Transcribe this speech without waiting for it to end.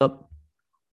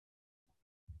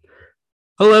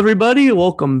Hello, everybody.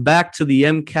 Welcome back to the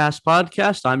MCAST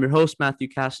podcast. I'm your host, Matthew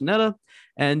Castaneda.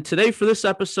 And today, for this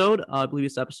episode, I believe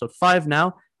it's episode 5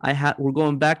 now, we're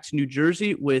going back to New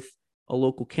Jersey with a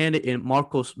local candidate in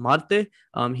Marcos Marte.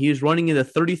 He is running in the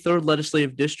 33rd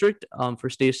Legislative District for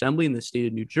State Assembly in the state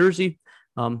of New Jersey.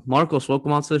 Marcos,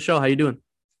 welcome onto the show. How you doing?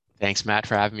 Thanks, Matt,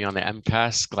 for having me on the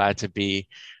MCAST. Glad to be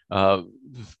uh,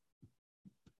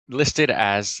 listed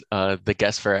as the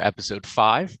guest for episode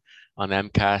 5 on the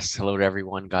MCAST. Hello to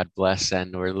everyone. God bless.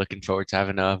 And we're looking forward to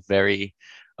having a very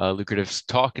lucrative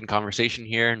talk and conversation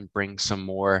here and bring some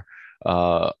more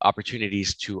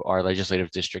opportunities to our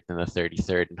legislative district in the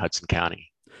 33rd in Hudson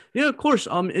County. Yeah, of course.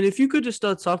 And if you could just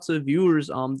talk to the viewers,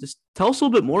 just tell us a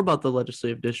little bit more about the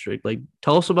legislative district. Like,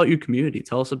 tell us about your community.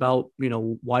 Tell us about,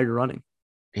 why you're running.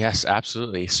 Yes,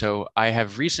 absolutely. So I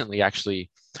have recently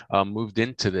actually moved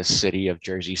into this city of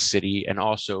Jersey City and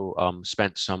also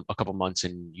spent a couple months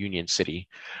in Union City.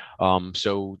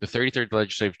 So the 33rd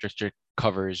Legislative District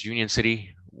covers Union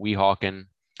City, Weehawken,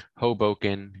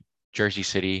 Hoboken, Jersey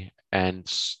City,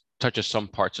 and touches some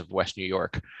parts of West New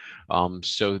York.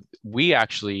 So we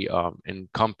actually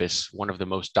encompass one of the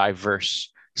most diverse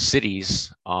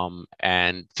cities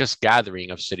and just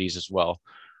gathering of cities as well.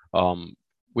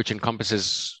 Which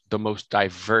encompasses the most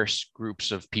diverse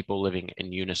groups of people living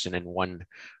in unison in one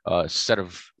set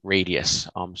of radius.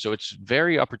 So it's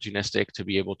very opportunistic to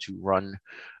be able to run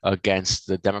against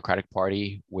the Democratic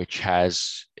Party, which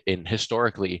has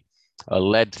historically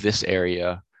led this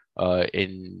area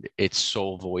in its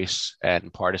sole voice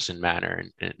and partisan manner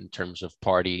in terms of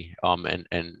party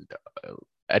and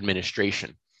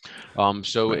administration.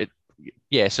 So Right.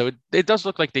 it does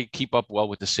look like they keep up well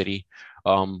with the city,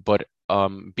 but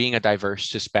being a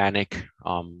diverse Hispanic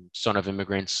son of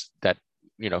immigrants that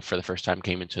for the first time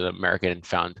came into America and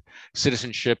found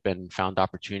citizenship and found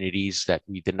opportunities that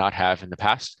we did not have in the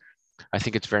past. I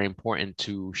think it's very important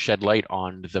to shed light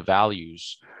on the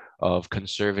values of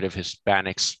conservative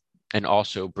Hispanics and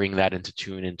also bring that into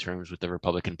tune in terms with the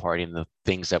Republican Party and the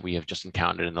things that we have just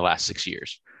encountered in the last 6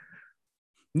 years.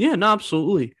 Yeah, no,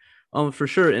 absolutely. For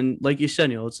sure. And like you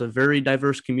said, it's a very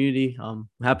diverse community.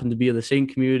 Happen to be of the same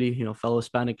community, fellow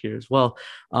Hispanic here as well.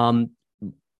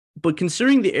 But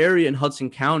considering the area in Hudson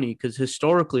County, because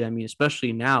historically, I mean,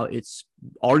 especially now, it's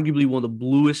arguably one of the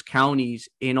bluest counties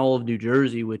in all of New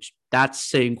Jersey, which that's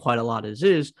saying quite a lot as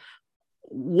is.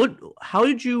 How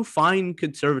did you find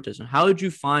conservatism? How did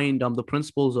you find the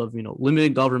principles of,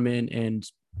 limited government and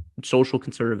social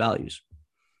conservative values?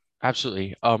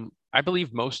 Absolutely. I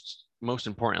believe most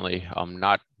importantly,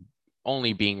 not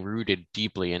only being rooted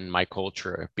deeply in my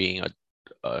culture, being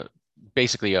a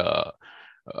basically a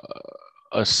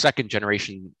second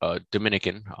generation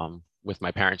Dominican, with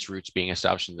my parents' roots being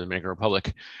established in the Dominican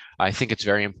Republic, I think it's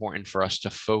very important for us to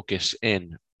focus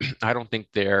in. I don't think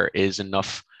there is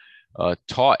enough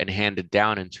taught and handed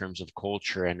down in terms of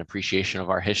culture and appreciation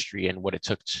of our history and what it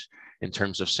took in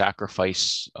terms of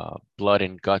sacrifice, blood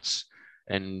and guts,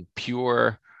 and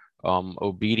pure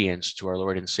obedience to our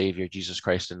Lord and Savior Jesus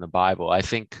Christ in the Bible. I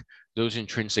think those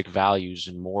intrinsic values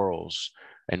and morals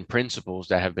and principles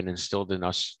that have been instilled in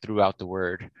us throughout the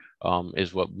Word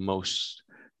is what most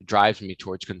drives me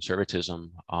towards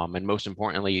conservatism. And most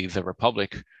importantly, the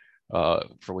Republic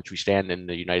for which we stand in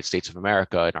the United States of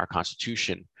America in our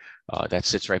Constitution that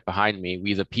sits right behind me.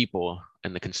 We, the people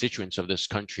and the constituents of this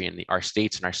country and our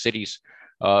states and our cities,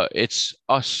 it's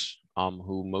us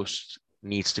who most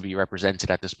needs to be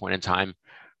represented at this point in time,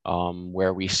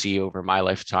 where we see over my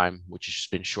lifetime, which has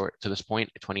been short to this point,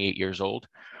 28 years old.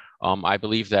 I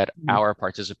believe that our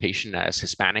participation as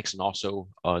Hispanics and also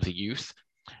the youth,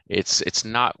 it's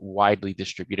not widely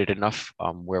distributed enough,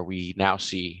 where we now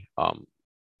see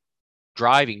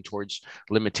driving towards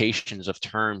limitations of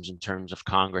terms in terms of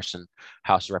Congress and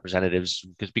House of Representatives,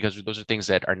 because those are things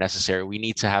that are necessary. We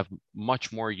need to have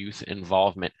much more youth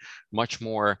involvement, much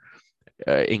more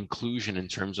inclusion in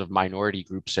terms of minority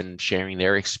groups and sharing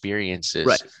their experiences,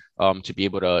 Right. to be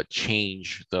able to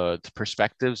change the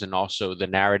perspectives and also the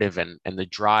narrative and the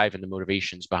drive and the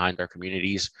motivations behind our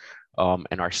communities,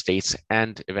 and our states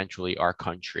and eventually our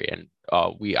country. And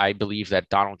I believe that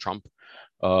Donald Trump,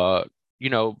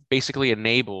 basically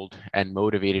enabled and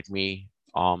motivated me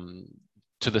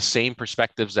to the same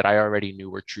perspectives that I already knew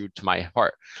were true to my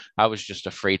heart. I was just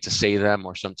afraid to say them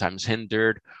or sometimes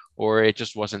hindered, or it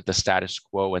just wasn't the status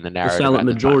quo and the The narrative silent at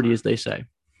the time. majority, as they say.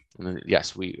 And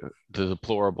yes, the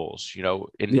deplorables,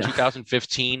 in Yeah.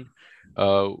 2015,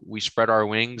 we spread our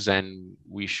wings and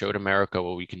we showed America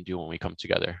what we can do when we come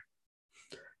together.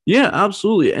 Yeah,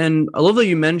 absolutely. And I love that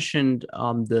you mentioned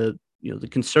the the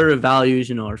conservative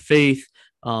values, our faith.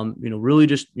 really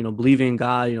just believing in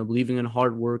God, believing in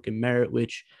hard work and merit,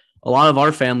 which a lot of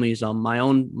our families, my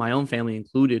own family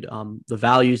included, the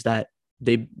values that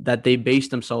they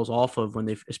based themselves off of when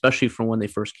they, especially from when they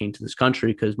first came to this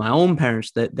country. Because my own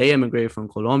parents, that they immigrated from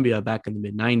Colombia back in the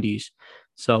mid 90s.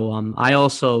 So I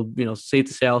also, safe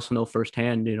to say, I also know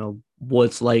firsthand, what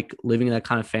it's like living in that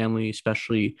kind of family,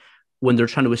 especially when they're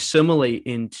trying to assimilate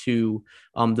into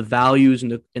the values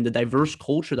and the diverse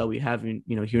culture that we have in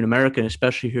here in America, and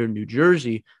especially here in New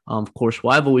Jersey. Of course,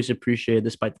 what I've always appreciated,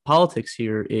 despite the politics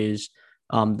here, is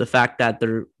the fact that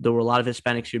there were a lot of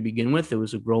Hispanics here to begin with. It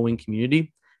was a growing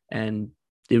community, and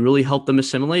it really helped them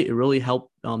assimilate. It really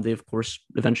helped. They, of course,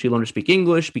 eventually learned to speak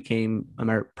English, became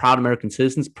proud American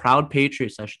citizens, proud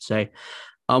patriots, I should say.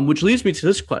 Which leads me to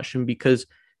this question, because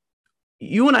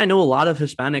you and I know a lot of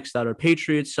Hispanics that are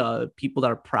patriots, people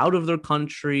that are proud of their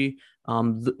country,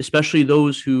 especially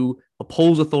those who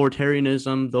oppose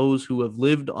authoritarianism, those who have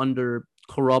lived under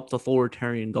corrupt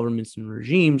authoritarian governments and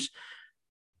regimes.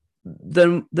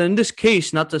 Then in this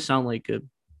case, not to sound like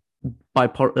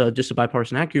just a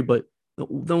bipartisan accurate, but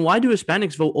then why do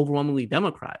Hispanics vote overwhelmingly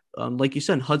Democrat? Like you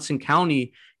said, in Hudson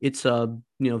County, it's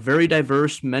very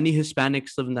diverse. Many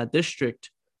Hispanics live in that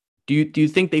district. Do you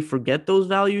think they forget those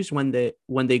values when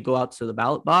they go out to the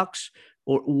ballot box,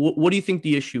 or what do you think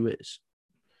the issue is?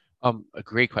 A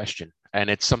great question. And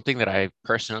it's something that I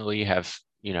personally have,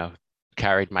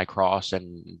 carried my cross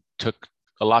and took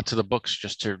a lot to the books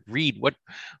just to read what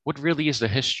really is the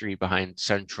history behind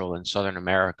Central and Southern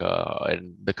America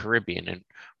and the Caribbean, and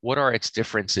what are its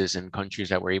differences in countries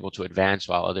that were able to advance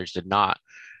while others did not.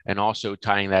 And also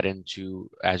tying that into,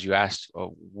 as you asked,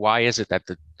 why is it that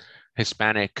the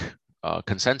Hispanic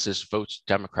consensus votes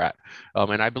Democrat?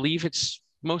 And I believe it's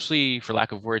mostly, for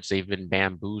lack of words, they've been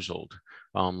bamboozled,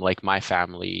 like my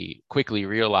family quickly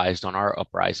realized on our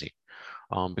uprising.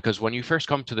 Because when you first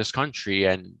come to this country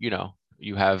and,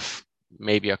 you have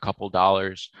maybe a couple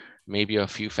dollars, maybe a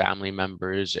few family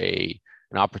members, an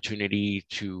opportunity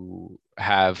to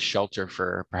have shelter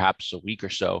for perhaps a week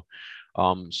or so.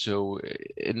 And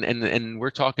we're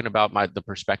talking about the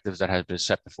perspectives that have been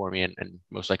set before me, and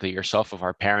most likely yourself, of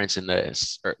our parents in the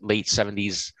late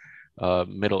 70s,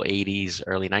 middle 80s,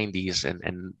 early 90s,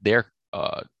 and their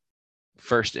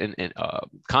first in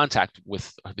contact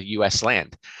with the U.S.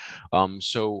 land.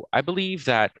 So I believe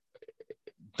that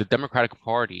the Democratic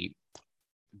Party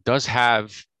does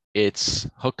have its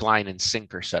hook, line, and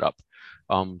sinker set up,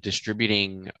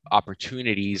 distributing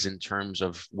opportunities in terms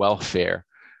of welfare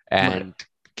Right. and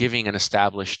giving an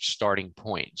established starting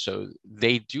point. So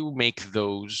they do make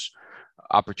those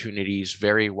opportunities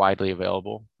very widely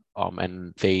available,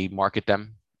 and they market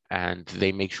them, and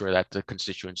they make sure that the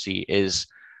constituency is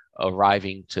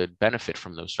arriving to benefit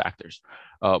from those factors.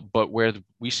 But where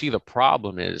we see the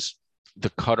problem is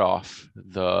the cutoff,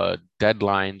 the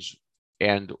deadlines,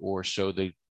 and or so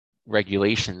the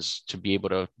regulations to be able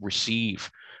to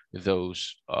receive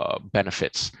those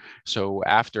benefits. So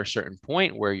after a certain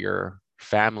point where your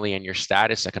family and your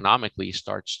status economically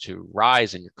starts to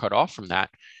rise and you're cut off from that,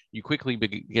 you quickly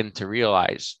begin to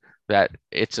realize that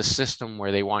it's a system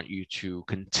where they want you to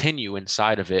continue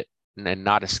inside of it and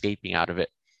not escaping out of it.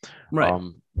 Right.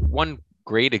 One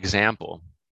great example,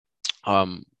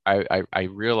 I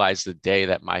realized the day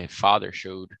that my father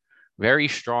showed very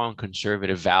strong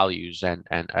conservative values and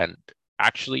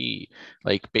actually,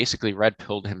 like, basically red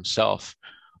pilled himself.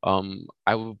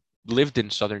 Lived in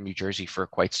southern New Jersey for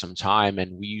quite some time,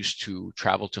 and we used to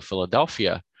travel to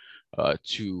Philadelphia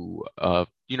to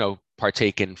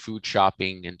partake in food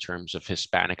shopping in terms of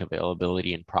Hispanic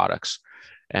availability and products.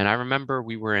 And I remember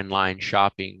we were in line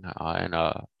shopping, and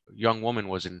a young woman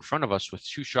was in front of us with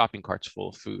two shopping carts full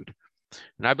of food.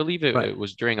 And I believe Right. it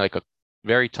was during like a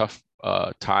very tough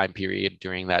time period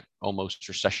during that almost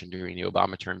recession during the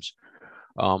Obama terms.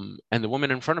 And the woman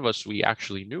in front of us, we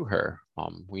actually knew her.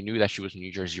 We knew that she was a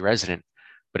New Jersey resident.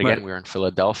 But again, Right. we were in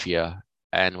Philadelphia.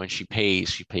 And when she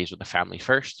pays with the family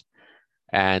first.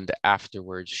 And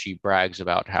afterwards, she brags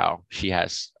about how she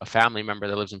has a family member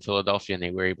that lives in Philadelphia, and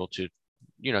they were able to,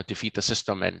 defeat the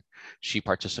system. And she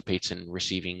participates in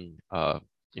receiving,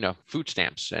 food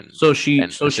stamps and So she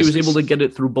was able assistance. to get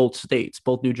it through both states,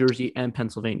 both New Jersey and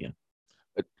Pennsylvania.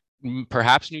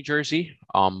 Perhaps New Jersey,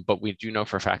 but we do know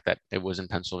for a fact that it was in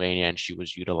Pennsylvania, and she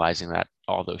was utilizing that,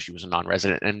 although she was a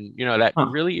non-resident. And that Huh.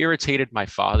 really irritated my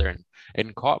father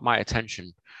and caught my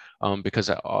attention,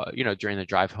 because during the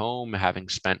drive home, having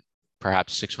spent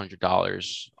perhaps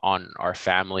 $600 on our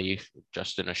family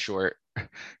just in a short,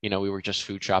 we were just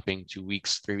food shopping 2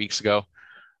 weeks, 3 weeks ago,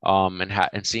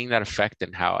 and seeing that effect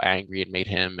and how angry it made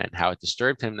him and how it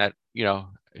disturbed him that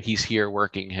he's here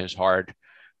working his hard,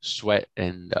 sweat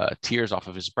and tears off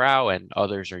of his brow, and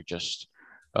others are just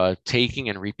taking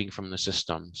and reaping from the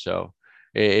system. So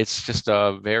it's just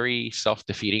very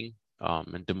self-defeating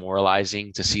and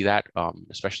demoralizing to see that,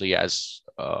 especially as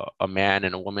a man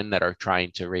and a woman that are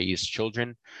trying to raise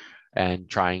children and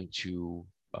trying to,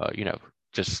 you know,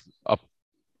 just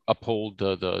uphold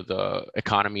the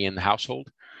economy in the household.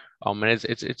 And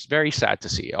it's very sad to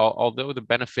see. Although the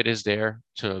benefit is there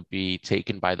to be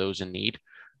taken by those in need,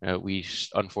 we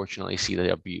unfortunately see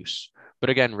the abuse. But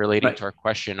again, relating Right. to our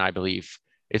question, I believe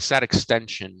it's that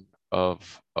extension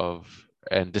of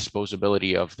and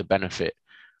disposability of the benefit,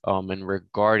 and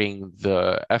regarding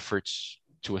the efforts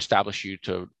to establish you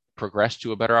to progress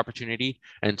to a better opportunity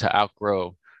and to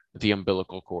outgrow the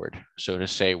umbilical cord, so to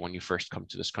say, when you first come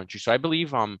to this country. So I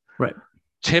believe Right.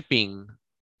 tipping,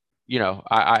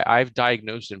 I've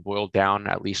diagnosed and boiled down,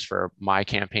 at least for my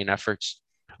campaign efforts.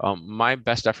 My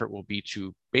best effort will be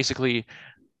to basically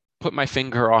put my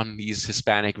finger on these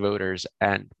Hispanic voters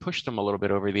and push them a little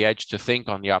bit over the edge to think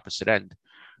on the opposite end.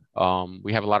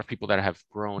 We have a lot of people that have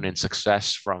grown in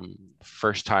success, from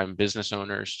first-time business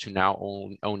owners to now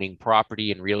owning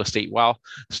property and real estate while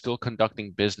still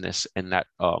conducting business in that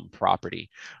property.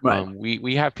 Right.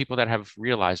 We have people that have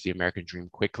realized the American dream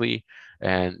quickly,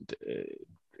 and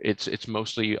it's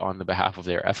mostly on the behalf of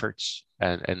their efforts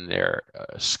and their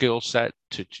skill set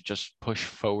to just push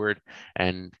forward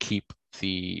and keep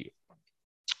the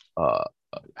uh,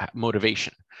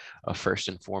 motivation first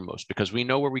and foremost, because we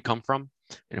know where we come from.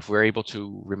 And if we're able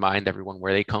to remind everyone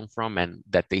where they come from and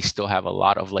that they still have a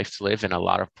lot of life to live and a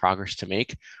lot of progress to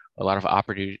make, a lot of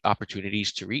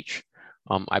opportunities to reach,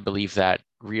 I believe that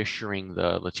reassuring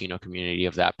the Latino community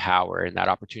of that power and that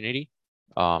opportunity,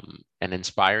 and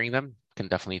inspiring them, can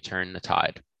definitely turn the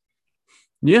tide.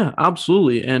 Yeah,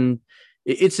 absolutely. And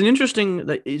it's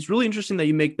really interesting that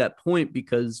you make that point,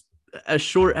 because as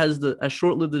short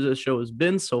lived as the show has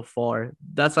been so far,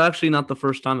 that's actually not the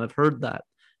first time I've heard that.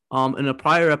 In a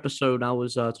prior episode, I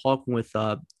was talking with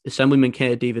Assemblyman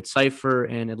candidate David Cipher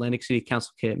and Atlantic City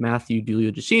Council candidate Matthew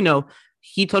Delio Giacino.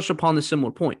 He touched upon the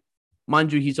similar point.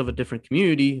 Mind you, he's of a different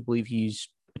community. I believe he's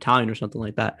Italian or something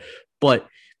like that. But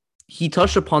he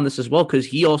touched upon this as well, because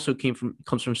he also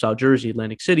comes from South Jersey,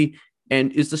 Atlantic City,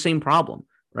 and is the same problem,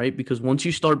 right? Because once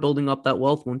you start building up that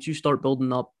wealth, once you start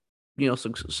building up,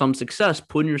 some success,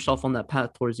 putting yourself on that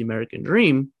path towards the American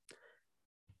dream,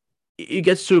 it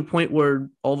gets to a point where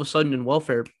all of a sudden in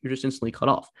welfare you're just instantly cut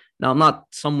off. Now, I'm not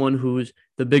someone who's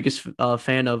the biggest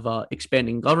fan of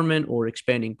expanding government or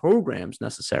expanding programs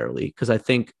necessarily, because I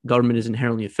think government is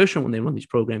inherently efficient when they run these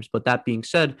programs. But that being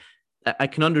said, I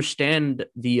can understand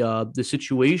the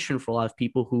situation for a lot of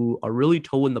people who are really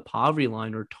towing the poverty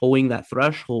line or towing that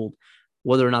threshold,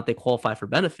 whether or not they qualify for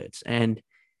benefits. And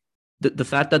the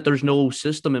fact that there's no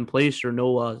system in place or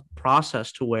no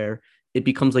process to where it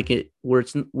becomes like it where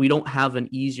it's we don't have an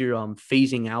easier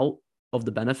phasing out of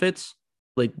the benefits.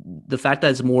 Like, the fact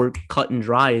that it's more cut and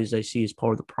dry, as I see, is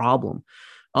part of the problem.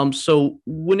 So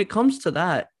when it comes to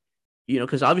that,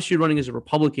 because obviously you're running as a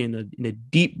Republican in a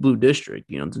deep blue district.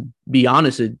 To be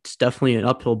honest, it's definitely an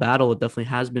uphill battle. It definitely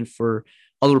has been for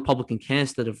other Republican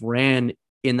candidates that have ran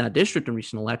in that district in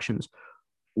recent elections.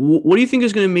 What do you think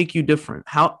is going to make you different?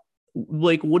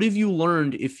 What have you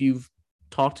learned if you've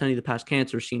talked to any of the past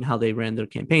candidates or seen how they ran their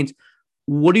campaigns?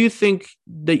 What do you think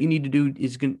that you need to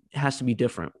do has to be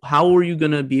different? How are you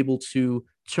going to be able to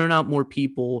turn out more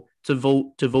people to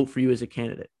vote for you as a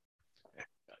candidate?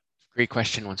 Great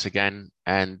question once again.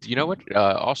 And you know what?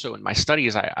 Also, in my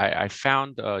studies, I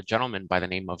found a gentleman by the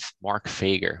name of Mark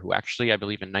Fager, who actually, I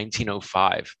believe, in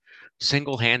 1905,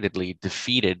 single-handedly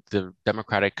defeated the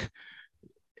Democratic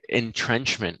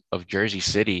entrenchment of Jersey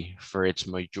City for its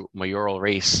mayoral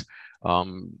race.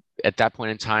 At that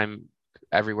point in time,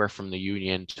 everywhere from the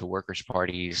union to workers'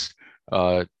 parties,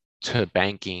 to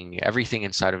banking, everything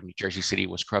inside of New Jersey City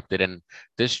was corrupted. And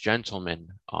this gentleman,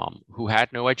 who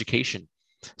had no education,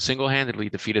 single-handedly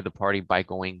defeated the party by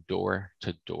going door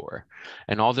to door.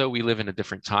 And although we live in a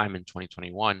different time in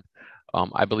 2021,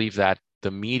 I believe that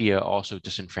the media also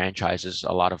disenfranchises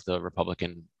a lot of the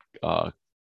Republican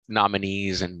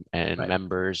nominees and Right,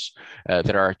 members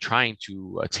that are trying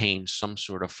to attain some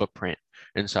sort of footprint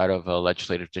inside of a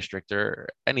legislative district or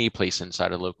any place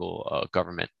inside of local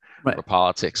government right, or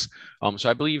politics. So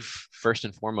I believe first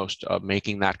and foremost,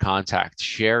 making that contact,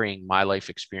 sharing my life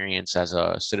experience as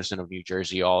a citizen of New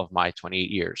Jersey, all of my 28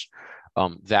 years,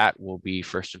 that will be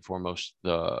first and foremost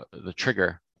the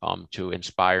trigger to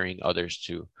inspiring others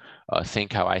to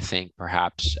think how I think,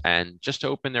 perhaps, and just to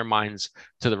open their minds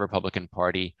to the Republican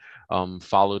Party,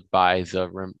 followed by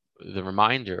the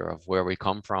reminder of where we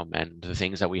come from and the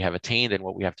things that we have attained and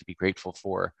what we have to be grateful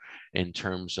for in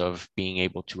terms of being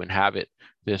able to inhabit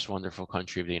this wonderful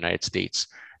country of the United States.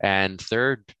 And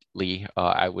thirdly,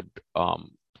 I would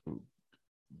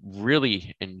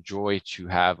really enjoy to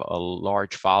have a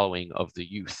large following of the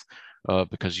youth,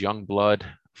 because young blood,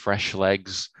 fresh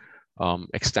legs,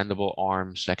 extendable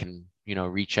arms that can,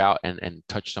 reach out and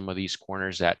touch some of these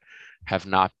corners that have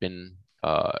not been,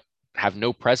 have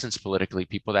no presence politically,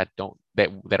 people that don't,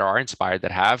 that are inspired,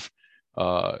 that have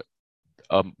uh,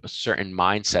 a certain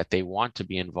mindset, they want to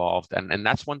be involved. And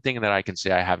that's one thing that I can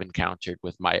say I have encountered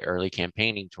with my early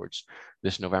campaigning towards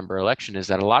this November election, is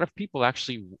that a lot of people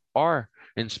actually are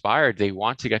inspired. They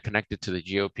want to get connected to the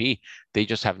GOP. They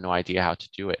just have no idea how to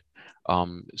do it.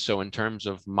 So in terms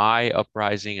of my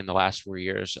uprising in the last 4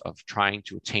 years of trying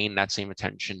to attain that same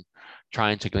attention,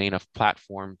 trying to gain a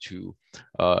platform to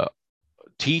uh,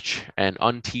 teach and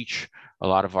unteach a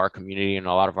lot of our community and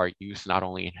a lot of our youth, not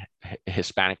only in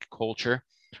Hispanic culture,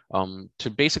 to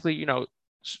basically, you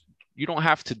don't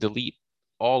have to delete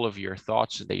all of your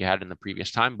thoughts that you had in the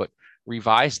previous time, but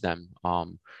revise them.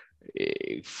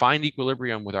 Find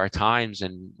equilibrium with our times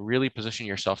and really position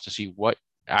yourself to see what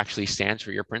actually stands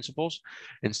for your principles,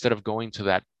 instead of going to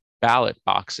that ballot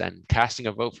box and casting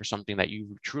a vote for something that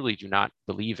you truly do not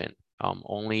believe in.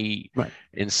 Only Right.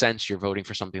 in sense you're voting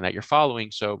for something that you're following.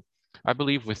 So I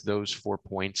believe with those 4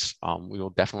 points, we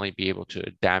will definitely be able to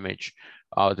damage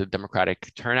the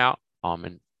Democratic turnout,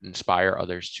 and inspire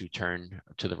others to turn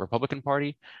to the Republican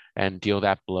Party and deal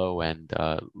that blow and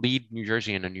lead New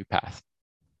Jersey in a new path.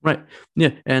 Right.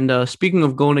 Yeah. And speaking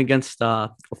of going against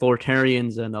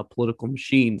authoritarians and political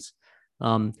machines,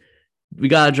 um, we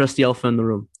got to address the elephant in the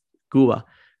room, Cuba,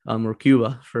 or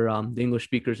Cuba for the English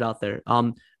speakers out there.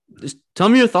 Just tell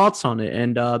me your thoughts on it.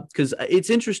 And because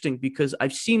it's interesting, because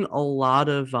I've seen a lot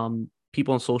of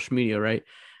people on social media, right?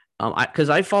 I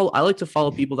like to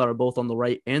follow people that are both on the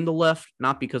right and the left,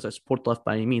 not because I support the left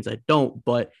by any means. I don't,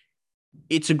 but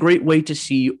it's a great way to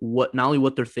see what, not only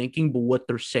what they're thinking, but what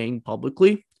they're saying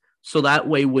publicly. So that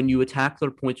way, when you attack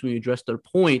their points, when you address their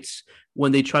points,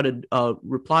 when they try to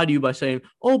reply to you by saying,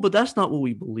 "Oh, but that's not what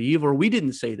we believe," or "We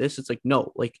didn't say this," it's like,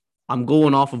 no, like, I'm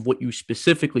going off of what you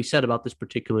specifically said about this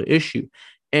particular issue.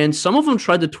 And some of them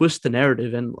tried to twist the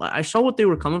narrative, and I saw what they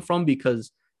were coming from,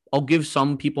 because I'll give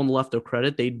some people on the left their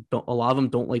credit. They don't, a lot of them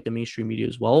don't like the mainstream media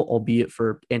as well, albeit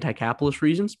for anti-capitalist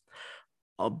reasons.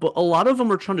 But a lot of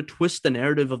them are trying to twist the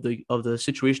narrative of the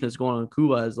situation that's going on in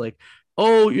Cuba as like,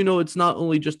 oh, it's not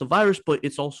only just the virus, but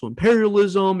it's also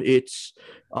imperialism. It's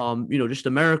just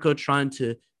America trying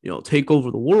to take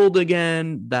over the world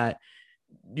again. That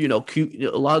a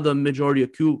lot of the majority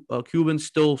of Cubans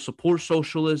still support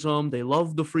socialism. They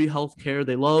love the free healthcare.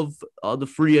 They love the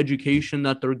free education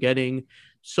that they're getting.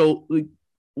 So, like,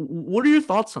 what are your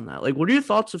thoughts on that? Like, what are your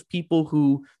thoughts of people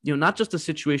who, not just the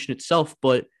situation itself,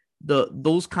 but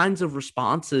those kinds of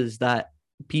responses that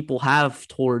people have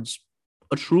towards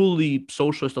a truly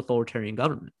socialist authoritarian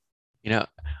government? You know,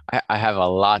 I have a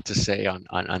lot to say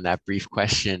on that brief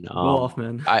question. Go off,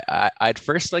 man. I'd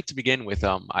first like to begin with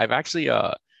I've actually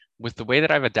with the way that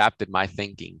I've adapted my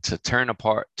thinking to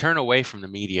turn away from the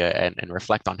media and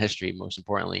reflect on history. Most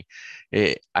importantly,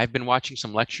 I've been watching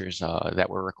some lectures that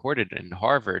were recorded in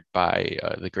Harvard by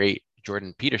the great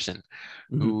Jordan Peterson,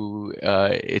 Mm-hmm. who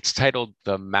it's titled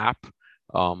 "The Map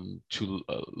to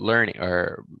Learning"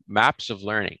 or "Maps of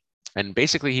Learning," and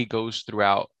basically he goes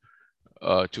throughout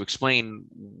to explain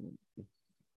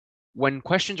when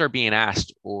questions are being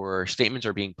asked or statements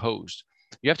are being posed,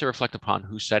 you have to reflect upon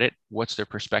who said it, what's their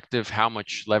perspective, how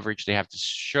much leverage they have to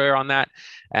share on that.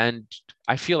 And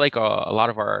I feel like a lot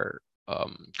of our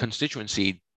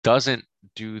constituency doesn't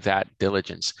do that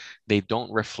diligence. They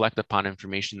don't reflect upon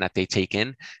information that they take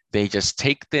in. They just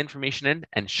take the information in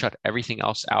and shut everything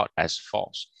else out as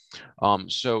false.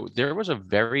 So there was a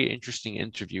very interesting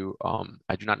interview.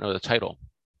 I do not know the title,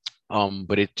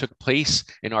 but it took place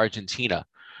in Argentina.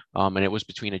 And it was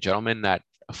between a gentleman that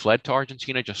fled to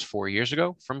Argentina just 4 years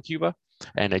ago from Cuba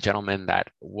and a gentleman that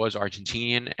was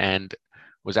Argentinian and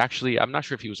was actually, I'm not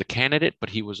sure if he was a candidate, but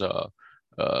he was a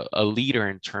leader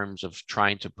in terms of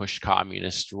trying to push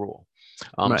communist rule.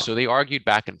 Right. So they argued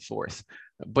back and forth.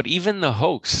 But even the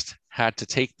host had to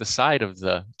take the side of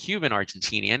the Cuban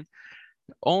Argentinian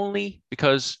only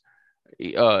because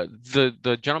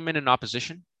the gentleman in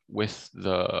opposition with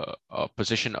the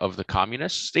position of the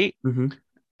communist state Mm-hmm.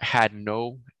 had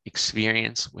no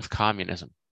experience with communism,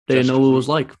 They didn't just know what it was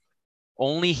like.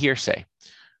 only hearsay.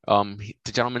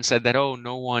 The gentleman said that, oh,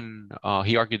 no one.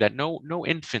 He argued that no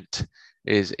infant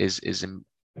is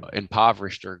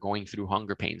impoverished or going through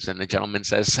hunger pains. And the gentleman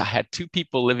says, I had two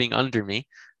people living under me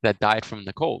that died from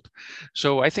the cold.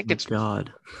 So I think My it's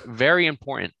God. very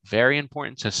important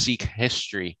to seek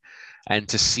history and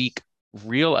to seek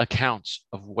real accounts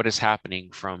of what is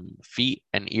happening from feet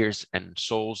and ears and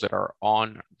souls that are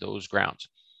on those grounds.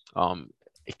 Um,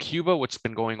 Cuba, what's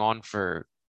been going on for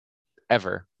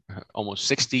ever, almost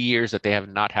 60 years that they have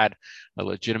not had a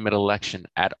legitimate election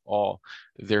at all.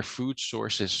 Their food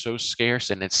source is so scarce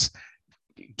and it's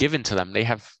given to them. They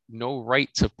have no right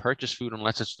to purchase food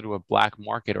unless it's through a black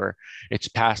market or it's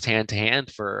passed hand to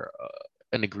hand for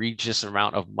an egregious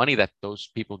amount of money that those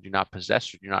people do not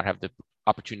possess or do not have the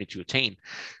opportunity to attain.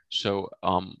 So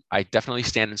I definitely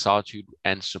stand in solitude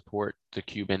and support the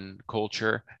Cuban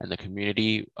culture and the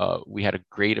community. We had a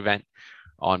great event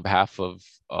on behalf of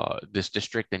this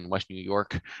district in West New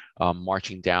York,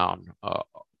 marching down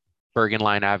Bergen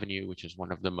Line Avenue, which is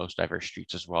one of the most diverse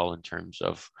streets as well in terms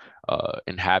of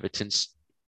inhabitants.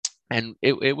 And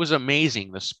it was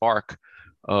amazing, the spark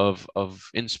of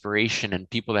inspiration and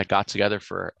people that got together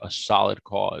for a solid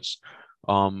cause.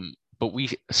 But we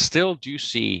still do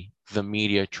see the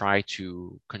media try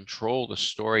to control the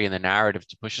story and the narrative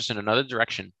to push us in another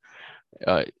direction,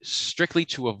 strictly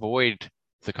to avoid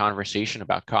the conversation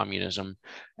about communism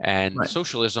and Right.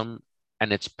 socialism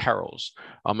and its perils.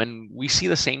 And we see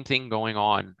the same thing going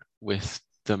on with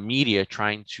the media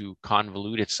trying to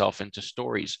convolute itself into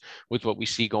stories with what we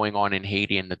see going on in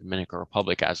Haiti and the Dominican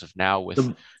Republic as of now with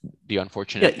The the yeah,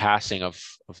 unfortunate passing of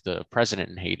the president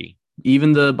in Haiti.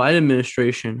 even the Biden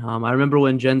administration. I remember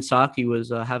when Jen Psaki was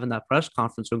having that press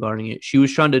conference regarding it. She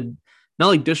was trying to not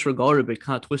like disregard it, but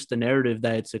kind of twist the narrative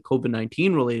that it's a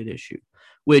COVID-19 related issue,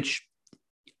 which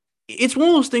it's one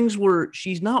of those things where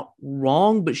she's not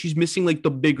wrong, but she's missing like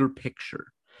the bigger picture.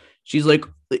 She's like,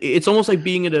 it's almost like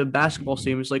being at a basketball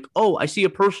stadium. It's like, oh, I see a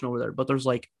person over there, but there's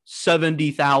like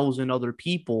 70,000 other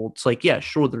people. It's like, yeah,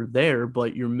 sure, they're there,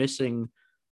 but you're missing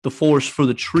the forest for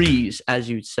the trees, as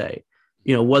you'd say.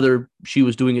 You know, whether she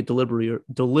was doing it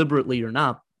deliberately or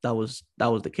not, that was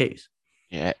the case.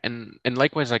 Yeah, and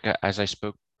likewise, like as I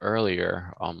spoke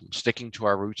earlier, sticking to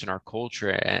our roots and our culture,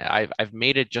 and I've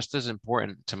made it just as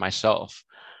important to myself.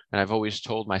 And I've always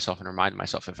told myself and reminded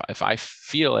myself if I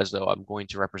feel as though I'm going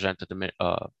to represent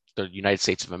the United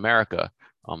States of America,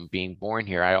 being born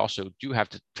here, I also do have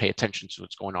to pay attention to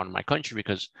what's going on in my country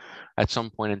because at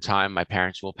some point in time, my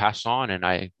parents will pass on, and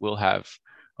I will have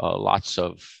lots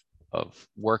of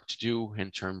work to do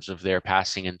in terms of their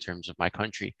passing, in terms of my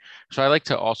country. So I like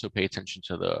to also pay attention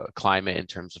to the climate in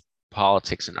terms of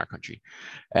politics in our country.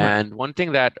 Right. And one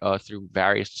thing that through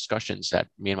various discussions that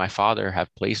me and my father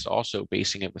have placed, also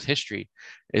basing it with history,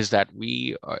 is that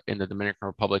we in the Dominican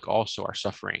Republic also are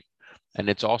suffering. And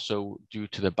it's also due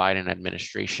to the Biden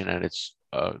administration and its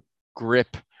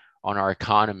grip on our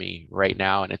economy right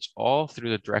now. And it's all through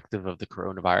the directive of the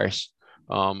coronavirus.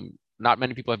 Not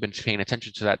many people have been paying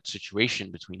attention to that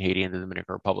situation between Haiti and the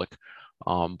Dominican Republic.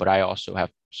 But I also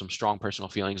have some strong personal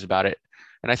feelings about it.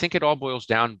 And I think it all boils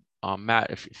down, Matt,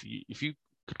 if you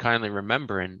could kindly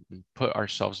remember and put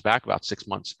ourselves back about 6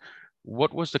 months,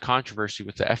 what was the controversy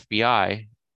with the FBI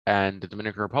and the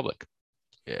Dominican Republic?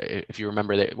 If you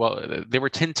remember that, well, they were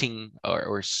tinting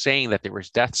or saying that there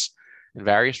was deaths in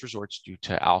various resorts due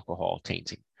to alcohol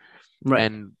tainting. Right.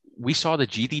 And we saw the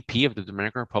GDP of the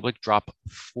Dominican Republic drop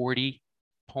 40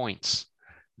 points.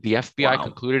 The FBI Wow.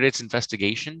 concluded its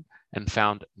investigation and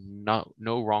found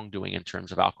no wrongdoing in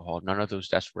terms of alcohol. None of those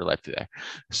deaths were led there.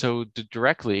 So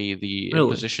directly, the Really.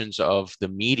 impositions of the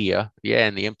media, yeah,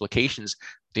 and the implications,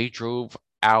 they drove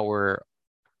our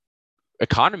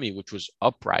economy, which was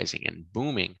uprising and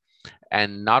booming,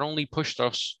 and not only pushed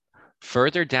us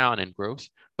further down in growth,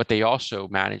 but they also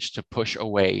managed to push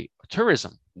away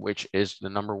tourism, which is the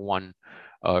number one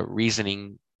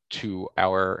reasoning to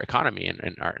our economy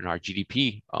and our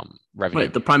GDP revenue.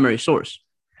 Right. The primary source.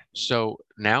 So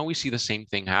now we see the same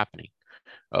thing happening.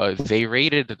 They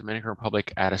rated the Dominican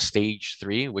Republic at a stage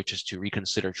 3, which is to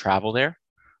reconsider travel there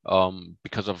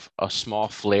because of a small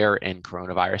flare in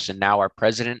coronavirus. And now our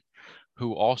president,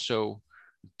 who also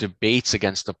debates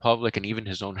against the public and even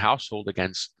his own household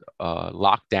against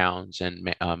lockdowns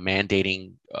and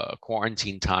mandating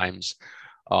quarantine times.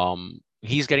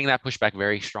 He's getting that pushback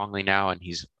very strongly now, and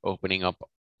he's opening up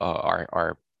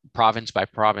our province by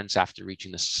province after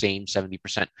reaching the same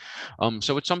 70%.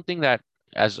 So it's something that,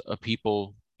 as a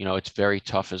people, it's very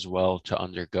tough as well to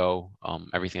undergo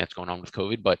everything that's going on with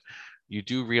COVID. But you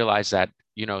do realize that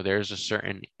there's a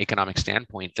certain economic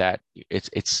standpoint that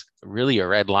it's really a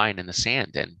red line in the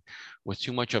sand, and with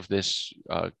too much of this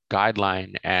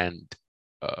guideline and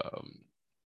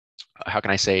how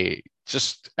can I say,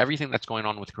 just everything that's going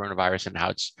on with coronavirus and how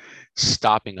it's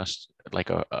stopping us like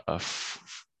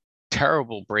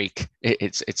terrible break.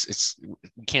 It's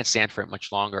we can't stand for it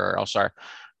much longer, or else our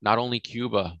not only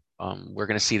Cuba, we're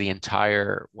going to see the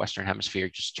entire Western Hemisphere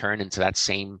just turn into that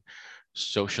same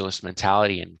socialist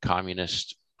mentality and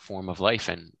communist form of life,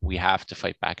 and we have to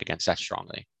fight back against that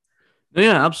strongly.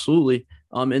 Yeah, absolutely.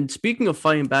 And speaking of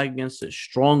fighting back against it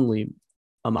strongly,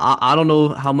 I don't know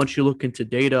how much you look into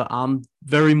data. I'm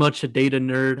very much a data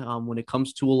nerd when it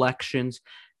comes to elections,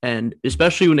 and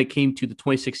especially when it came to the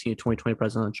 2016 to 2020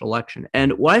 presidential election.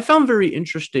 And what I found very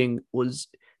interesting was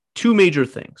two major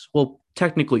things. Well,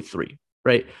 technically three,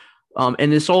 right?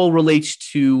 And this all relates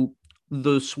to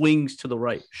the swings to the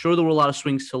right. Sure, there were a lot of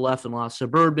swings to the left and a lot of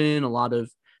suburban, a lot of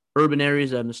urban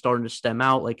areas that have been starting to stem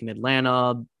out, like in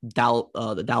Atlanta,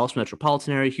 the Dallas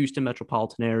metropolitan area, Houston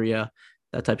metropolitan area,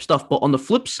 that type of stuff. But on the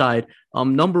flip side,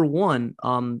 number one,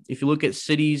 if you look at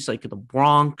cities like the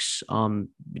Bronx,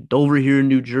 over here in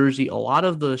New Jersey, a lot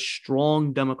of the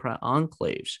strong Democrat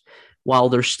enclaves, while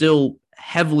they're still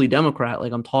heavily Democrat,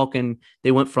 like I'm talking,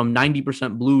 they went from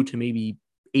 90% blue to maybe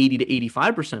 80 to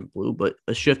 85% blue, but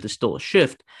a shift is still a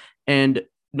shift. And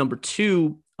number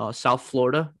two, South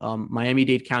Florida,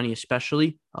 Miami-Dade County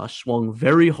especially, swung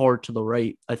very hard to the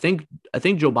right. I think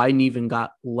Joe Biden even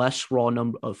got less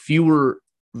fewer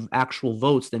actual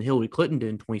votes than Hillary Clinton did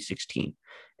in 2016,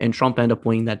 and Trump ended up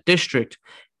winning that district.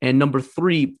 And number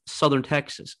three, Southern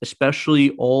Texas,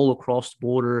 especially all across the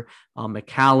border,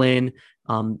 McAllen,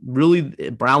 really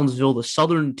Brownsville, the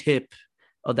southern tip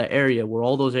of that area, where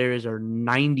all those areas are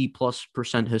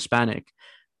 90+% Hispanic.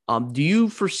 Do you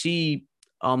foresee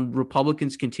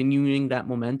Republicans continuing that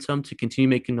momentum to continue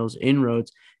making those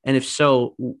inroads? And if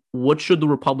so, what should the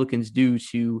Republicans do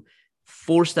to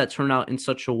force that turnout in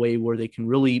such a way where they can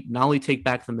really not only take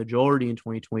back the majority in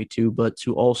 2022, but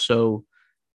to also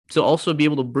be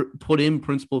able to put in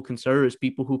principled conservatives,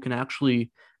 people who can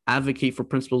actually advocate for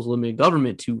principles of limited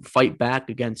government to fight back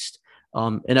against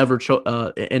an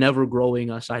ever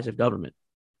growing size of government?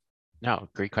 No,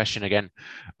 great question again.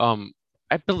 Um,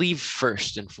 I believe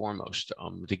first and foremost,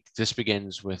 this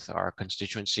begins with our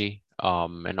constituency,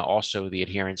 and also the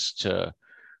adherence to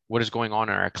what is going on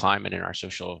in our climate and our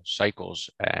social cycles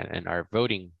and our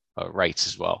voting rights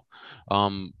as well.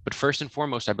 But first and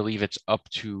foremost, I believe it's up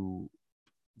to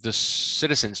the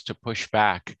citizens to push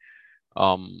back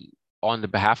um, on the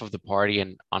behalf of the party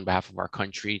and on behalf of our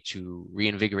country to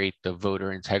reinvigorate the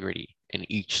voter integrity in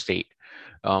each state,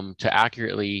 to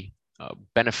accurately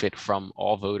benefit from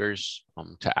all voters,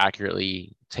 to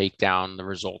accurately take down the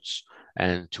results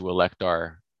and to elect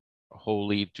our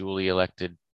wholly duly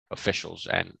elected officials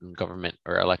and government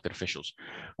or elected officials.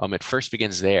 It first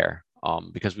begins there,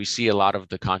 because we see a lot of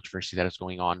the controversy that is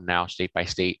going on now state by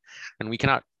state, and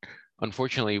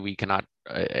unfortunately, we cannot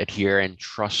adhere and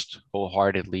trust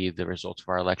wholeheartedly the results of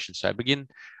our elections. So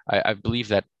I believe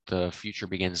that the future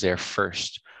begins there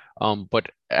first. But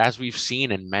as we've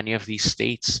seen in many of these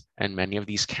states and many of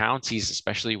these counties,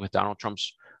 especially with Donald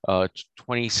Trump's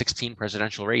 2016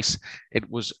 presidential race, it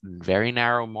was very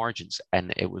narrow margins,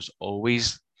 and it was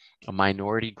always a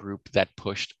minority group that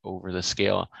pushed over the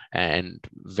scale, and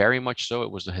very much so it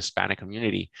was the Hispanic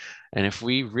community. And if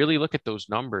we really look at those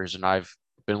numbers, and I've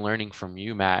been learning from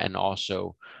you, Matt, and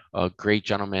also great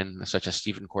gentlemen such as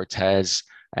Stephen Cortez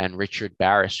and Richard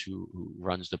Barris, who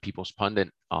runs the People's Pundit,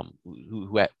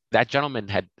 that gentleman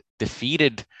had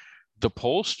defeated the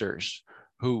pollsters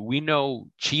who we know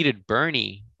cheated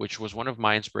Bernie, which was one of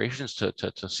my inspirations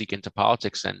to seek into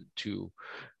politics and to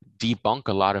debunk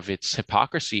a lot of its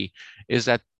hypocrisy, is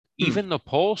that Hmm. even the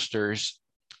pollsters,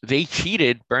 they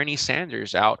cheated Bernie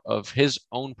Sanders out of his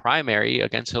own primary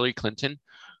against Hillary Clinton.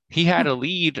 He had a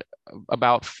lead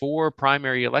about 4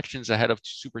 primary elections ahead of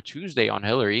Super Tuesday on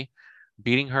Hillary,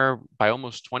 beating her by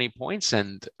almost 20 points.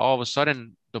 And all of a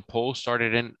sudden, the polls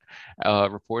started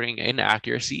reporting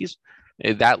inaccuracies.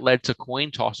 That led to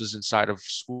coin tosses inside of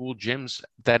school gyms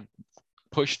that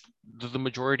pushed the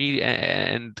majority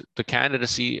and the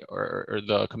candidacy or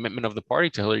the commitment of the party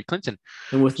to Hillary Clinton.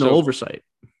 And with no So oversight.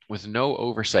 with no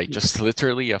oversight, just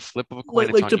literally a flip of a coin. like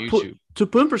It's like on to put YouTube. to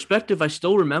put in perspective, I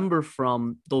still remember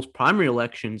from those primary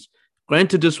elections.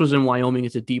 Granted, this was in Wyoming;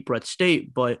 it's a deep red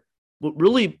state, but what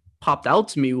really popped out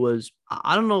to me was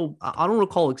I don't know, I don't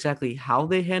recall exactly how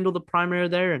they handle the primary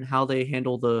there and how they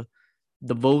handle the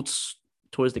votes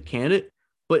towards the candidate.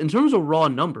 But in terms of raw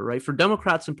number, right, for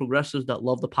Democrats and progressives that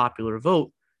love the popular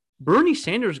vote, Bernie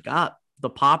Sanders got the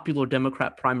popular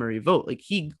Democrat primary vote. Like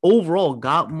he overall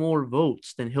got more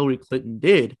votes than Hillary Clinton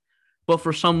did. But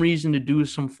for some reason, to do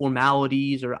some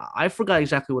formalities, or I forgot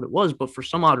exactly what it was, but for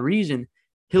some odd reason,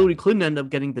 Hillary Clinton ended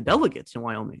up getting the delegates in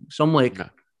Wyoming. So I'm like, No.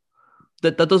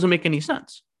 that doesn't make any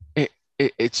sense.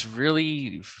 It's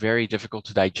really very difficult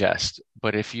to digest.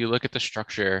 But if you look at the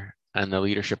structure and the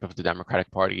leadership of the Democratic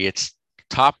Party, it's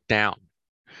top down.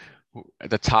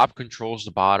 The top controls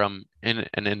the bottom and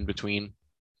in between.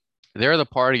 They're the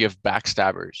party of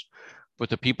backstabbers. But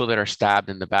the people that are stabbed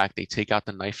in the back, they take out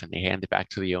the knife and they hand it back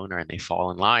to the owner and they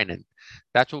fall in line. And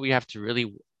that's what we have to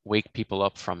really wake people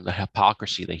up from: the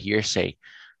hypocrisy, the hearsay,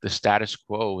 the status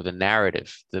quo, the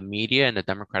narrative. The media and the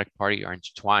Democratic Party are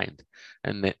intertwined.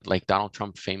 And that, like Donald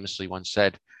Trump famously once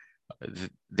said,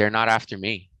 they're not after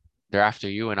me. They're after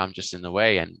you, and I'm just in the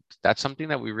way. And that's something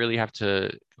that we really have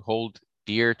to hold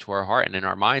dear to our heart and in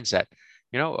our minds, that,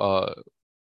 you know,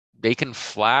 they can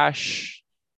flash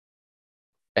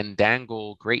and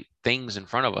dangle great things in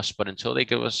front of us, but until they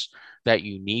give us that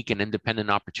unique and independent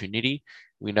opportunity,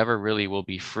 we never really will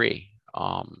be free,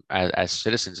 as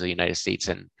citizens of the United States.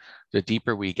 And the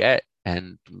deeper we get,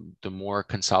 and the more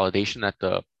consolidation that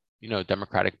the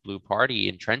Democratic Blue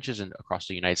Party entrenches across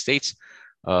the United States,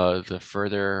 the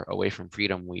further away from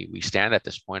freedom we stand at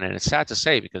this point. And it's sad to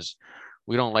say, because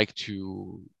we don't like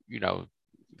to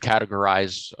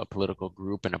categorize a political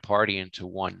group and a party into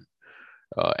one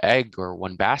egg or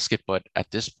one basket. But at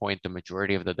this point, the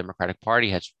majority of the Democratic Party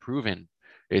has proven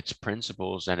its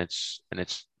principles, and it's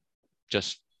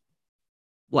just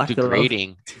Lack thereof.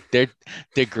 degrading. They're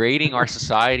degrading our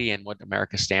society and what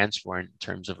America stands for in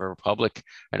terms of a republic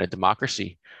and a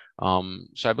democracy.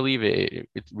 So I believe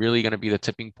it's really going to be the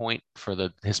tipping point for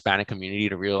the Hispanic community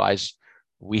to realize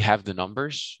we have the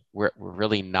numbers. We're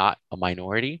really not a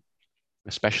minority,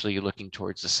 especially looking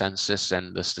towards the census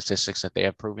and the statistics that they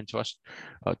have proven to us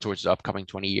towards the upcoming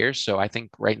 20 years. So I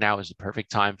think right now is the perfect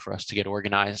time for us to get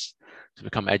organized, to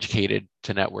become educated,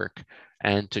 to network,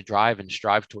 and to drive and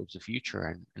strive towards the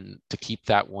future, and to keep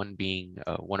that one being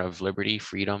one of liberty,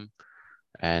 freedom,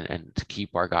 and to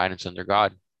keep our guidance under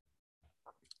God.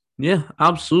 Yeah,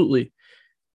 absolutely.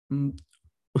 Mm,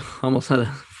 almost had a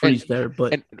And freeze there,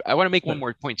 but and I want to make one but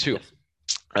more point too,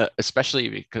 yes.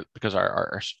 especially because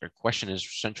our question is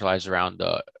centralized around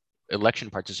the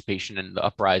election participation and the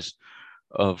uprise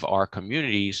of our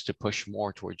communities to push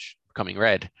more towards becoming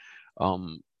red.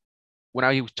 Um, when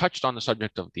I touched on the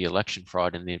subject of the election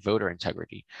fraud and the voter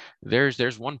integrity,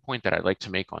 there's one point that I'd like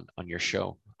to make on your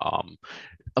show.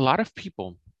 A lot of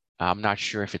people, I'm not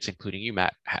sure if it's including you,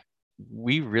 Matt,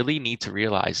 we really need to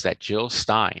realize that Jill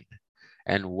Stein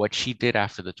and what she did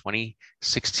after the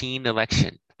 2016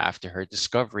 election, after her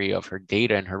discovery of her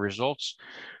data and her results,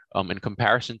 in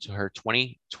comparison to her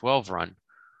 2012 run,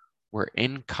 were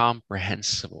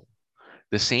incomprehensible.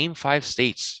 The same five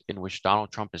states in which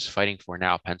Donald Trump is fighting for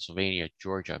now: Pennsylvania,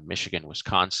 Georgia, Michigan,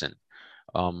 Wisconsin,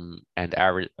 and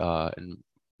I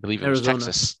believe it was Arizona.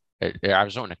 Texas,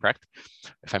 Arizona, correct?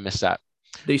 If I missed that.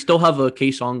 They still have a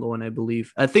case ongoing, I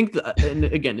believe. I think, and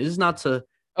again, this is not to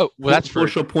Oh, well, that's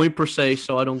push a point per se,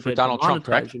 so I don't for get Donald Trump,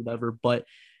 demonetized correct? or whatever. But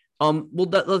well,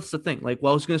 that's the thing. Like,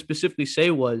 what I was going to specifically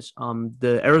say was,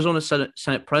 the Arizona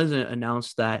Senate president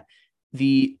announced that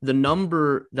the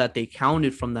number that they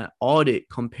counted from that audit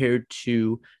compared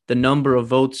to the number of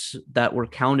votes that were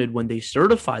counted when they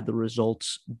certified the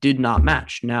results did not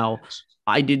match. Now,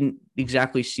 I didn't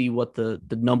exactly see what the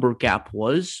number gap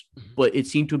was, Mhm. but it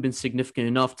seemed to have been significant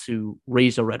enough to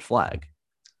raise a red flag.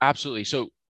 Absolutely. So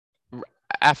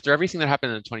after everything that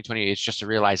happened in 2020, it's just a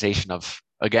realization of,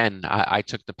 again, I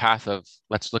took the path of,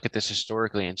 let's look at this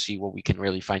historically and see what we can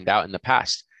really find out in the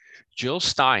past. Jill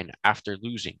Stein, after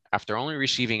losing, after only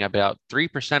receiving about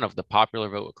 3% of the popular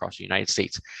vote across the United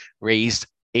States, raised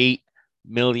 $8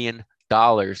 million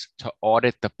to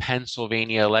audit the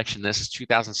Pennsylvania election. This is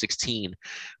 2016.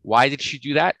 Why did she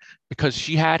do that? Because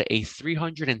she had a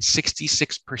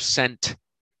 366%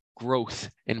 growth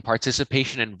in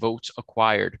participation and votes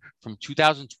acquired from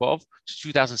 2012 to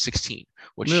 2016.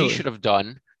 What she Really? should have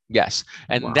done, yes,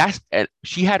 and Wow. that's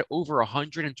she had over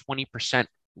 120%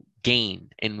 gain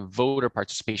in voter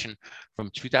participation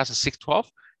from 2012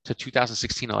 to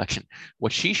 2016 election.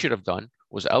 What she should have done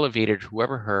was elevated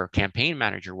whoever her campaign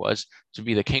manager was to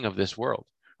be the king of this world,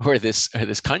 or this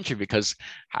country, because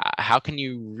how can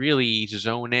you really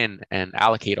zone in and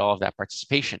allocate all of that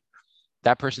participation?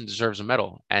 That person deserves a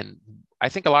medal. And I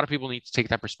think a lot of people need to take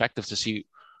that perspective to see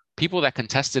people that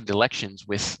contested elections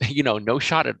with, no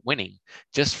shot at winning,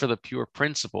 just for the pure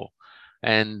principle.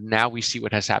 And now we see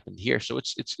what has happened here. So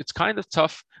it's kind of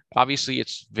tough. Obviously,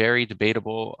 it's very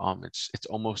debatable. It's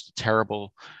almost a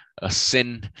terrible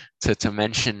sin to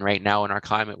mention right now in our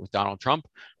climate with Donald Trump.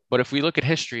 But if we look at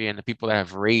history and the people that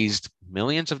have raised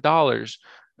millions of dollars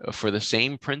for the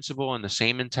same principle and the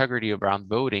same integrity around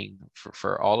voting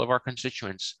for all of our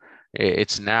constituents.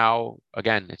 It's now,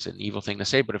 again, it's an evil thing to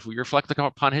say, but if we reflect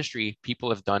upon history, people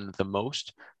have done the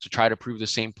most to try to prove the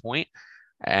same point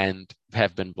and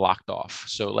have been blocked off.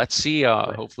 So let's see,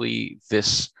 Right. hopefully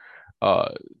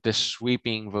uh, this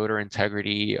sweeping voter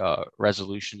integrity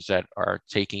resolutions that are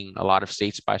taking a lot of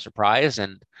states by surprise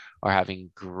and are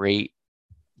having great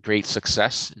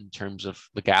success in terms of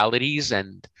legalities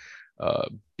and uh,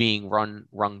 being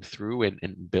rung through in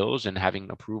bills and having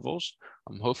approvals.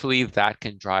 Hopefully that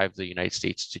can drive the United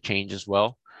States to change as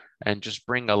well and just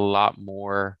bring a lot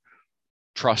more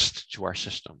trust to our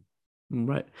system.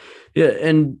 Right. Yeah.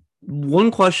 And one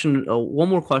more question,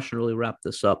 to really wrap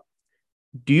this up.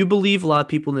 Do you believe a lot of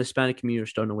people in the Hispanic community are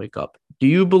starting to wake up? Do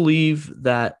you believe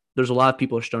that there's a lot of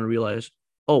people are starting to realize,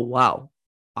 oh wow,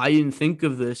 I didn't think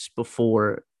of this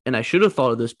before, and I should have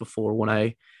thought of this before when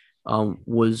I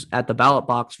was at the ballot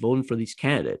box voting for these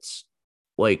candidates.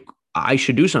 Like I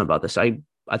should do something about this. I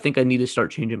think I need to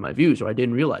start changing my views, or I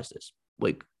didn't realize this.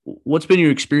 Like, what's been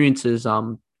your experiences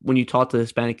when you talk to the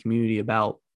Hispanic community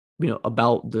about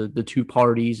about the two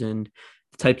parties and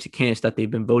the types of candidates that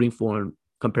they've been voting for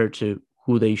compared to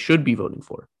who they should be voting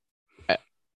for? I-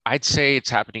 I'd say it's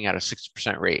happening at a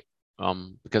 60% rate.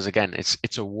 Because again,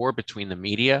 it's a war between the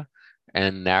media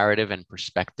and narrative and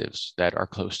perspectives that are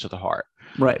close to the heart.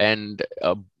 Right. And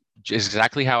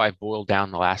exactly how I boiled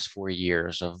down the last 4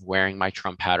 years of wearing my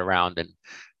Trump hat around and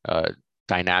uh,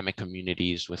 dynamic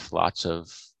communities with lots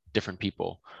of different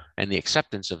people and the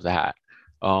acceptance of that.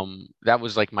 That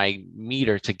was like my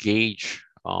meter to gauge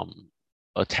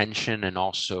attention and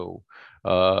also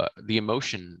the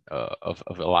emotion of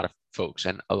a lot of folks.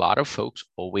 And a lot of folks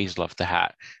always loved the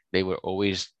hat. They were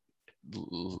always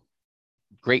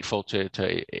grateful to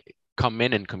come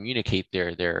in and communicate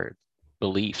their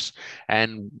beliefs.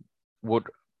 And what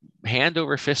hand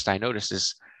over fist I noticed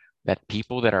is that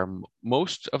people that are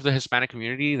most of the Hispanic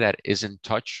community that is in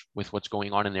touch with what's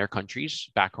going on in their countries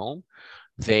back home,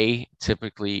 they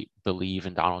typically believe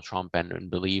in Donald Trump and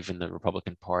believe in the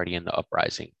Republican Party and the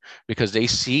uprising because they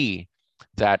see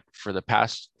that for the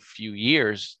past few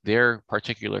years, their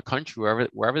particular country,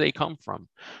 wherever they come from,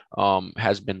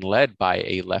 has been led by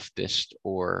a leftist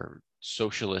or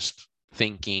socialist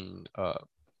thinking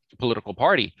political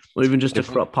party. Or even But just a if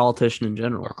we corrupt politician in or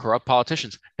general. corrupt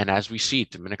politicians, and as we see,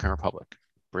 Dominican Republic,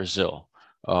 Brazil,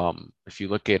 if you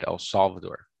look at El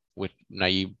Salvador with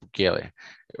Nayib Bukele,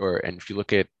 and if you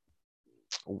look at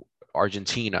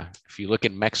Argentina, if you look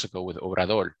at Mexico with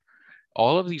Obrador,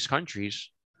 all of these countries,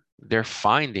 they're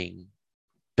finding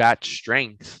that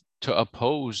strength to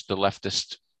oppose the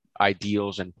leftist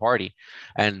ideals and party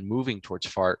and moving towards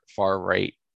far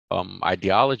right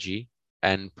ideology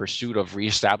and pursuit of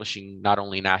reestablishing not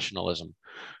only nationalism,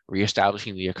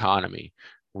 reestablishing the economy,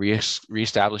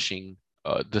 reestablishing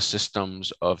the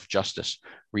systems of justice,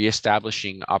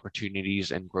 reestablishing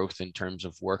opportunities and growth in terms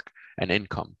of work and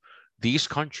income. These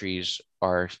countries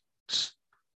are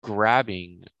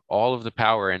grabbing all of the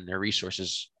power and their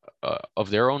resources of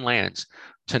their own lands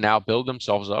to now build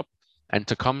themselves up and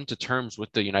to come to terms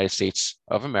with the United States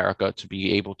of America to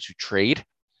be able to trade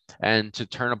and to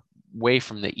turn away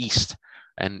from the East.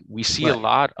 And we see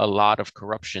Right. a lot of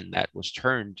corruption that was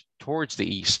turned towards the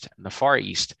East and the Far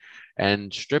East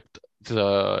and stripped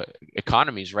the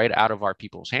economies right out of our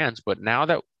people's hands. But now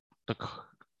that the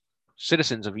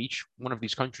citizens of each one of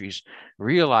these countries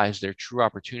realize their true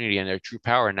opportunity and their true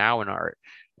power now in our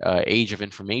age of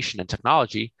information and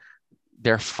technology,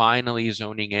 they're finally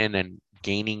zoning in and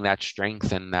gaining that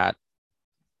strength and that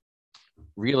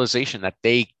realization that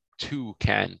they too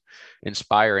can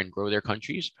inspire and grow their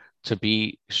countries to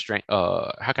be strength.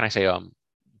 How can I say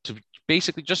to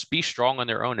basically just be strong on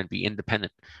their own and be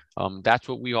independent. That's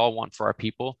what we all want for our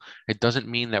people. It doesn't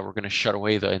mean that we're going to shut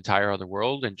away the entire other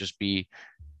world and just be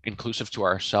inclusive to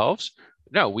ourselves.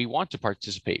 No, we want to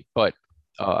participate, but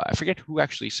I forget who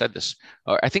actually said this.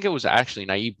 I think it was actually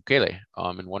Nayib Bukele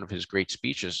in one of his great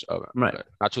speeches Right.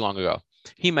 not too long ago.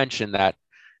 He mentioned that,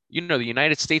 the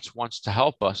United States wants to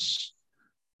help us,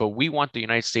 but we want the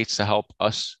United States to help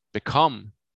us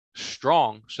become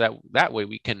strong so that way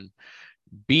we can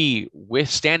be with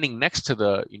standing next to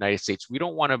the United States. We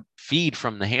don't want to feed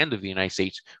from the hand of the United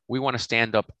States. We want to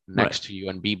stand up Right. next to you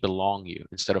and be belong you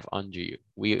instead of under you.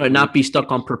 We Right. we Not be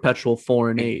stuck on perpetual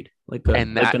foreign aid and like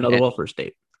that another and welfare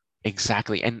state.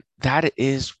 exactly. And that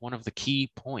is one of the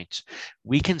key points.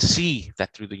 We can see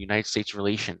that through the United States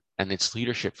relation and its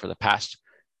leadership for the past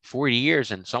 40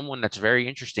 years. And someone that's very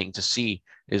interesting to see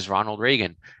is Ronald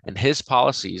Reagan and his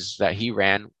policies that he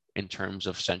ran in terms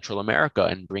of Central America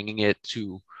and bringing it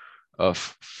to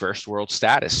of first world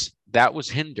status. That was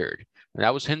hindered. And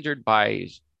that was hindered by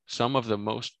some of the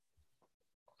most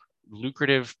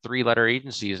lucrative three-letter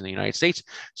agencies in the United States.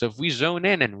 So if we zone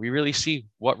in and we really see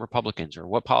what Republicans or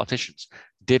what politicians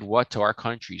did what to our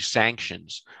country,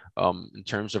 sanctions, in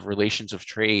terms of relations of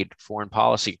trade, foreign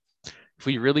policy, if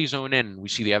we really zone in and we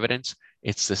see the evidence,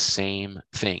 it's the same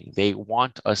thing. They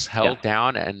want us Yeah. held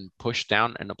down and pushed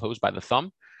down and opposed by the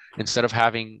thumb instead of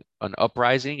having an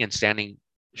uprising and standing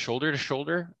shoulder to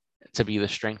shoulder to be the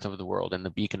strength of the world and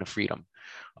the beacon of freedom.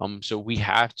 So we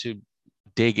have to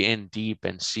dig in deep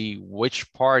and see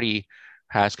which party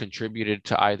has contributed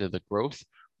to either the growth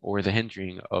or the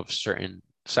hindering of certain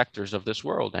sectors of this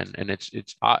world. And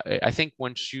it's I think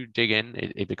once you dig in,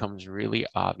 it becomes really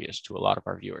obvious to a lot of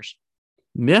our viewers.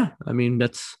 Yeah, I mean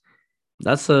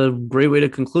that's a great way to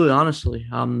conclude, honestly.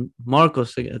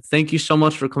 Marcos, thank you so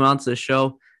much for coming on to the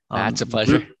show. That's a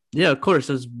pleasure. Yeah, of course,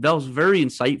 that was very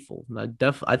insightful.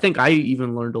 I think I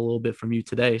even learned a little bit from you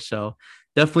today, so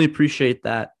definitely appreciate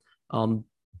that. Um,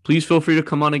 Please feel free to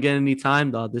come on again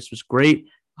anytime. This was great.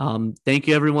 Thank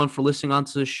you everyone for listening on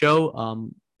to the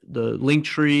show. The link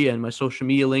tree and my social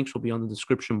media links will be on the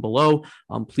description below.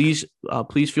 Please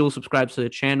feel subscribe to the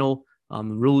channel.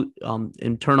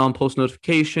 And turn on post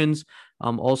notifications.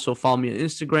 Also follow me on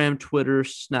Instagram, Twitter,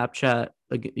 Snapchat,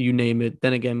 you name it.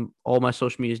 Then again, all my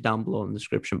social media is down below in the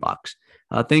description box.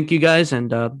 Thank you guys,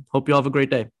 and hope you all have a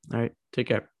great day. All right, take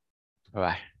care.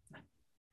 Bye.